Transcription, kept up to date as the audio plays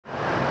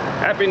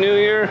Happy New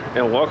Year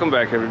and welcome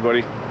back,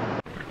 everybody.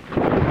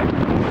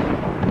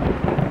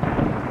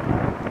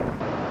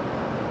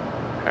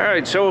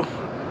 Alright, so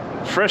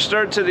fresh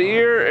start to the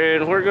year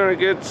and we're going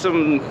to get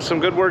some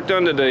good work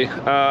done today.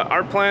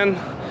 Our plan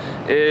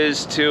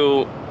is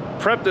to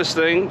prep this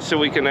thing so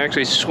we can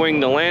actually swing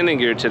the landing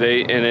gear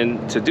today, and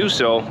then to do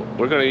so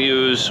we're going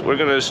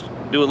to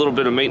do a little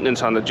bit of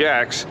maintenance on the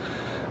jacks.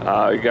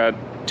 We got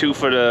two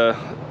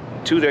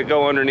that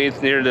go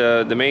underneath near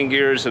the main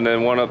gears and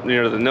then one up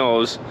near the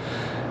nose,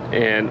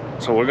 and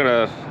so we're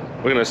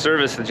gonna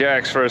service the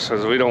jacks first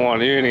because we don't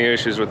want any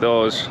issues with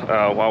those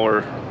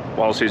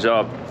while she's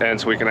up,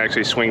 and so we can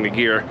actually swing the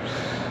gear.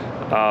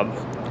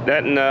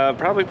 That and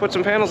probably put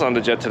some panels on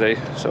the jet today.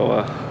 So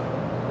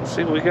let's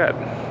see what we got.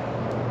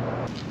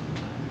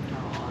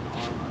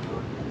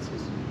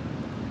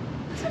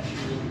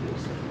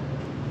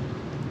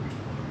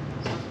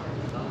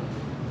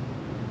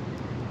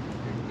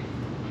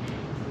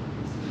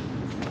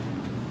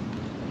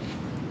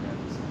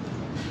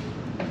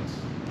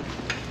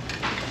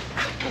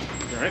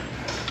 All right.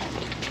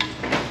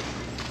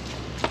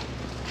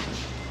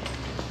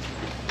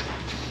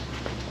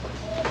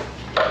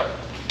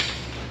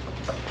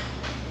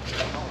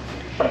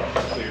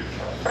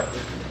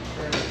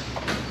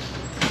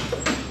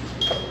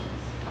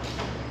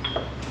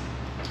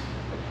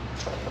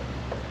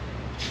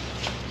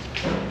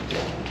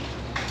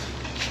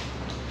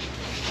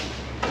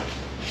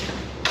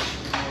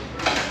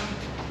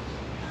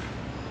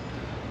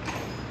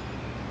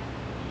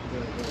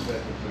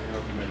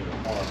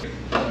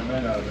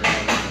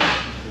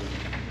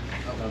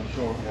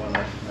 Short one,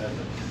 I had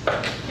to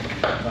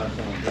find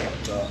someone to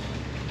stop.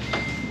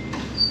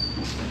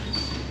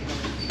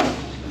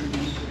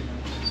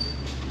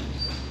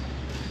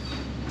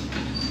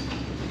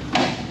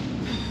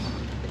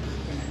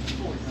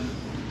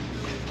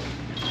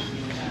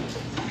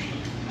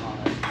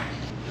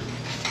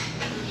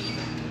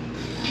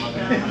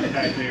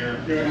 Back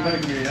there. You're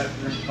making me have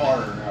to drink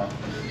harder now.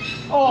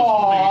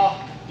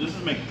 Oh! This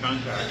is making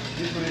contact.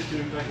 This one is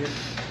too, right here.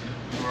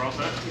 We're all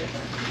set? Yeah.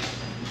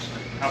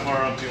 How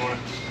far up do you want it?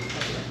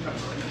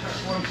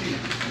 One feet.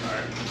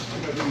 Alright.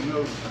 I'm going to do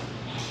nose.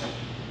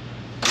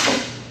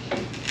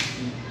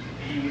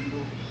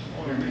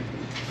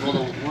 Well, the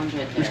one's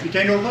right there. You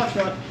can't go left,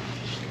 shot.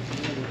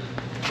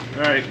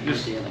 Alright,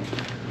 just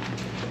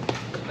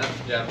That's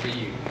the job for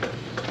you.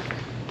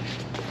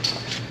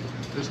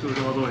 this goes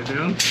all the way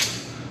down.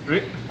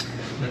 Right?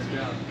 That's the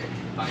job.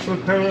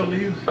 What parallel to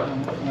you? It's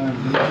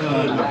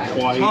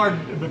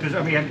hard because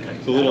I mean I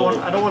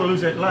don't want to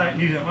lose that line,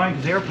 use that line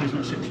because the airplane's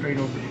not sitting straight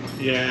over.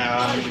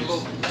 Yeah.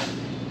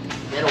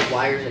 Metal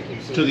wires I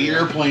keep seeing. To the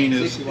airplane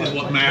is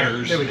what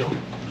matters. There we go.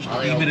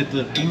 Even at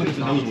the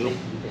nose wheel.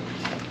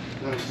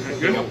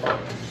 Good.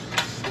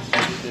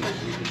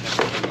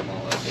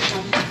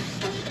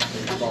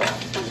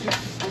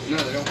 No,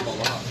 they don't fall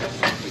off.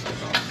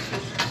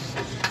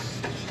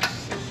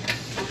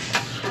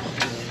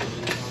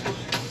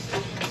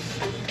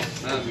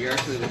 You're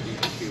actually looking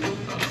for two.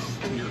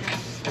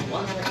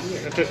 One right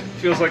here. That's it.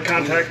 Feels like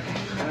contact.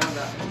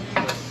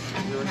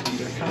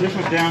 This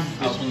one's down.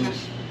 This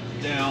one's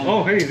down.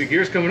 Oh, hey, the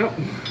gear's coming up.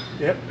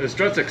 Yep. The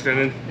strut's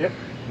extending. Yep.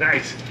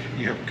 Nice.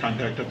 You have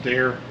contact up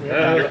there.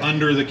 Yeah.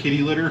 Under the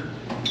kitty litter.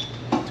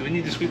 Do we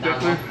need to sweep that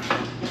clear?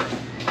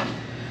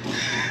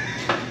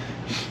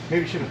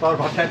 Maybe should have thought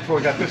about that before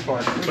we got this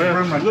far. There's Well,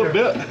 room right A little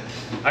there. bit.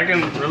 I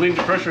can relieve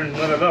the pressure and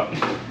let it up.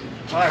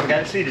 All right, we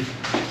got it seated.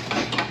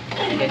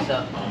 Okay,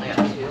 so only got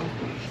two.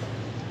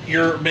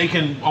 You're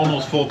making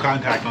almost full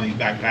contact on these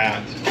back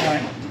pads. All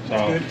right.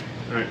 So- Good.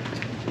 All right.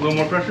 A little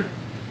more pressure?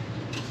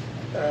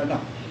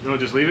 No. You want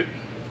to just leave it?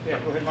 Yeah,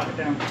 go ahead and lock it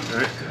down. All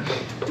right.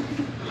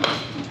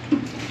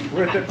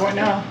 We're at that point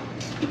now.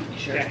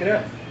 Sure. Jack it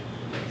up.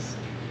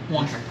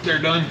 Once they're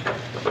done,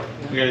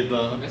 we got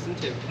the Missing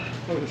two.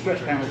 Oh, the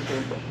stretch panels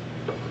are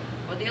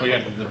What the we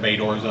other? got the bay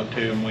doors up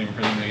too. I'm waiting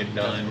for them to get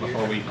done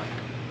before we.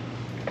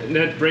 And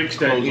that brake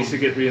stack Close needs to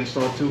get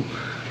reinstalled too.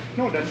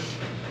 No, it doesn't.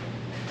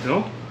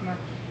 No? No.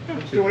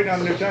 Still waiting on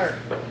the new tire.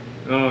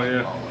 Oh,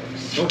 yeah.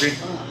 Okay.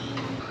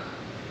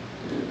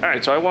 All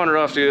right, so I wandered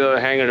off to the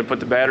hangar to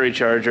put the battery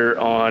charger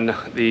on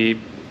the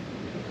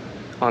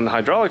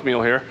hydraulic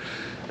mule here.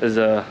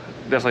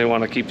 Definitely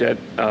want to keep that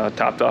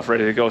topped off,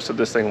 ready to go, so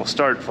this thing will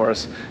start for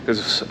us,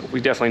 because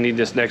we definitely need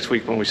this next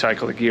week when we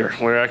cycle the gear.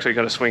 We're actually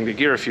going to swing the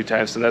gear a few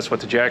times, and that's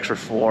what the jacks are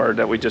for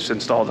that we just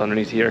installed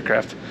underneath the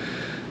aircraft.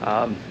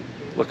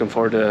 Looking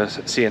forward to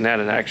seeing that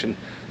in action.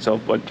 So,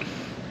 but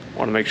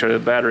want to make sure the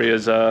battery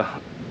is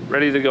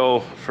ready to go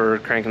for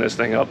cranking this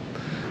thing up.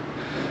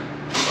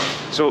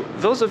 So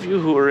those of you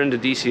who are into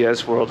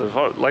DCS World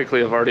have likely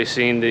have already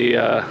seen the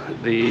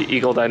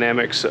Eagle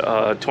Dynamics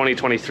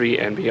 2023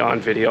 and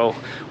beyond video,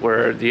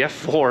 where the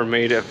F-4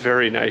 made a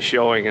very nice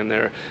showing in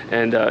there.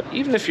 And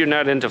even if you're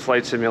not into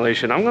flight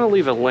simulation, I'm going to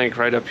leave a link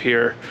right up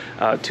here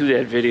to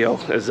that video,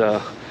 as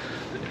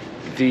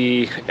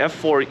the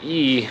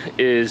F-4E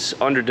is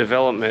under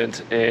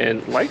development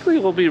and likely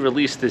will be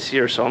released this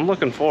year, so I'm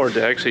looking forward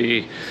to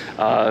actually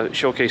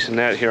showcasing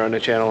that here on the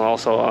channel, and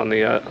also on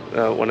the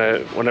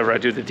whenever I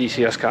do the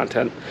DCS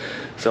content.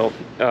 So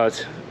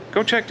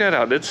go check that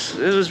out. It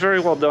was very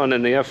well done,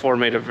 and the F-4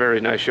 made a very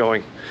nice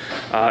showing.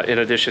 In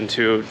addition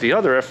to the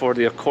other F-4,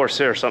 the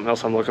Corsair, something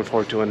else I'm looking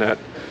forward to in that.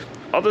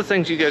 Other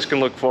things you guys can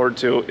look forward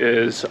to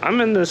is I'm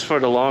in this for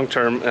the long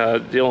term,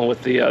 dealing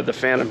with the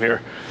Phantom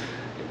here.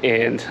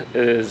 And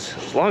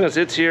as long as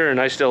it's here and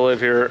I still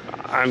live here,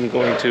 I'm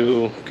going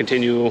to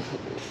continue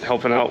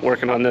helping out,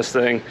 working on this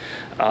thing,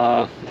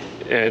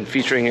 and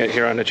featuring it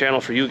here on the channel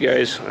for you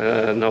guys.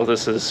 I know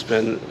this has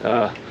been,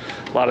 a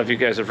lot of you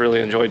guys have really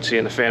enjoyed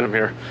seeing the Phantom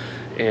here.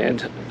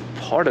 And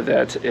part of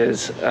that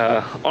is,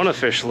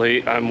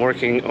 unofficially, I'm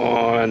working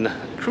on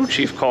crew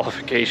chief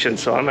qualification.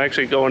 So I'm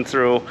actually going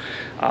through,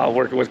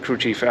 working with crew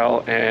chief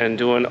Al and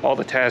doing all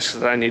the tasks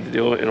that I need to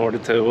do in order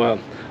to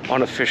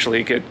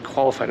unofficially get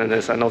qualified in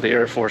this. I know the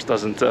Air Force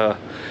doesn't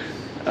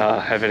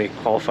have any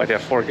qualified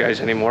F-4 guys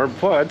anymore,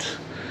 but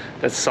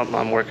that's something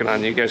I'm working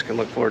on. You guys can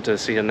look forward to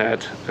seeing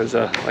that, because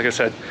like I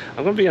said,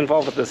 I'm going to be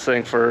involved with this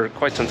thing for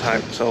quite some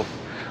time. So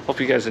hope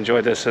you guys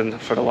enjoy this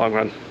and for the long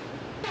run.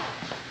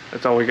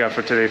 That's all we got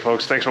for today,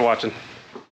 folks. Thanks for watching.